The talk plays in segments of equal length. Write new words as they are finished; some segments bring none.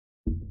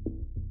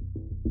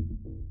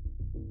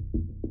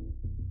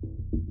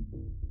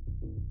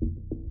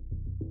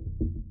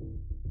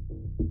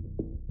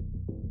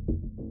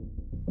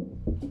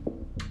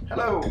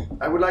Hello,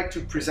 I would like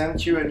to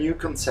present you a new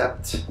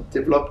concept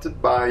developed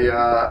by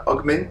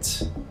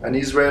Ogmint, an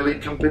Israeli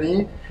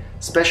company,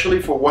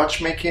 especially for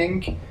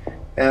watchmaking.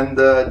 And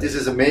this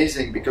is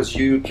amazing because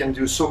you can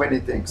do so many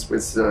things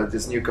with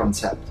this new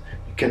concept.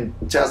 You can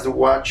test the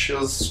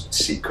watches,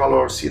 see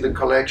color, see the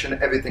collection,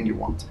 everything you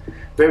want.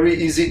 Very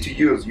easy to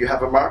use. You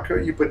have a marker,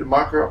 you put the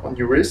marker on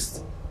your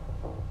wrist.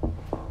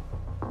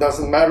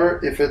 Doesn't matter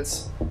if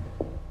it's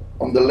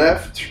on the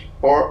left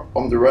or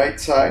on the right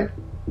side.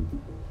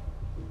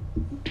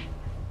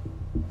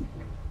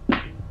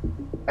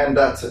 And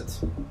that's it.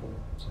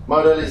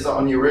 Model is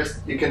on your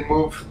wrist. You can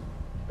move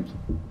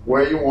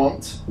where you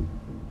want.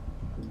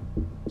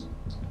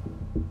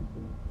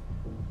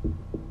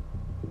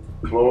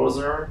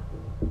 Closer.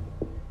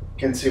 You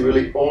can see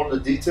really all the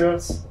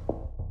details.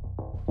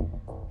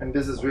 And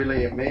this is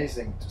really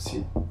amazing to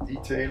see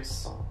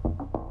details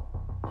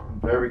from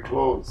very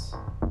close.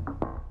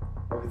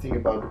 Everything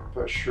about the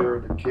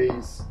pressure, the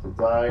case, the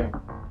dial,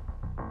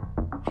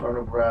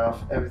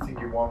 chronograph, everything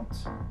you want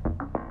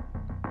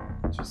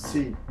to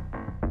see.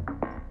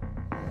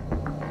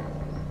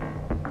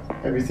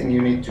 Everything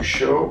you need to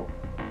show.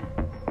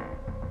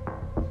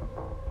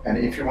 And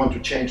if you want to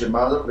change the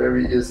model,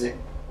 very easy.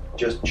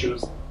 Just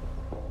choose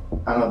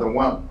another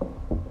one.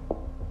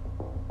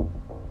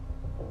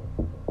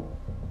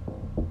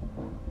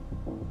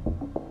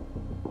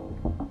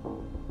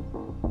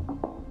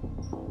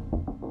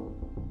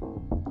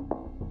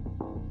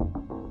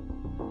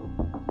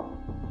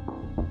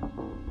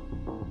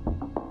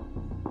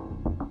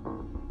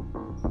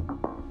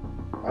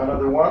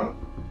 Another one,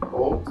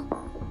 hold.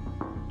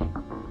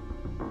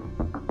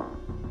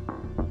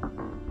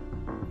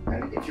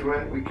 And if you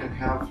want, we can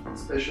have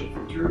special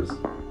features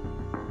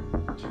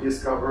to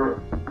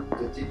discover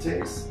the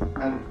details,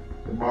 and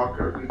the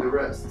marker do the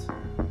rest.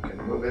 You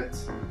can move it,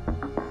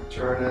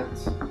 turn it,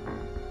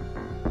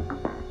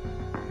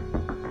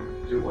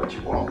 do what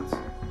you want.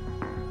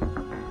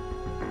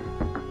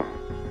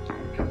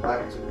 Come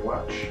back to the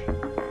watch.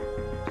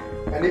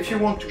 And if you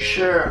want to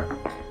share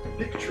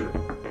the picture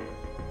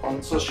on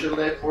social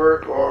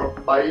network or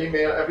by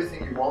email,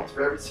 everything you want,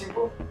 very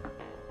simple.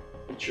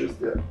 You choose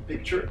the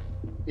picture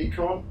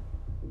icon.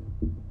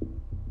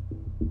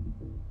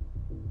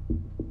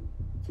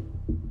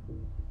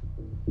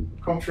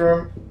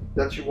 Confirm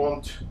that you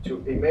want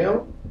to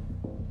email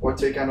or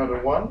take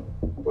another one,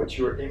 put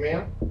your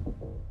email.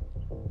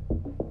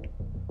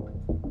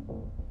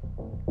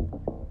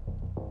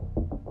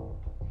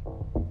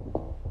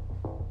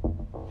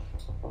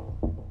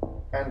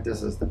 And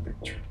this is the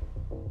picture.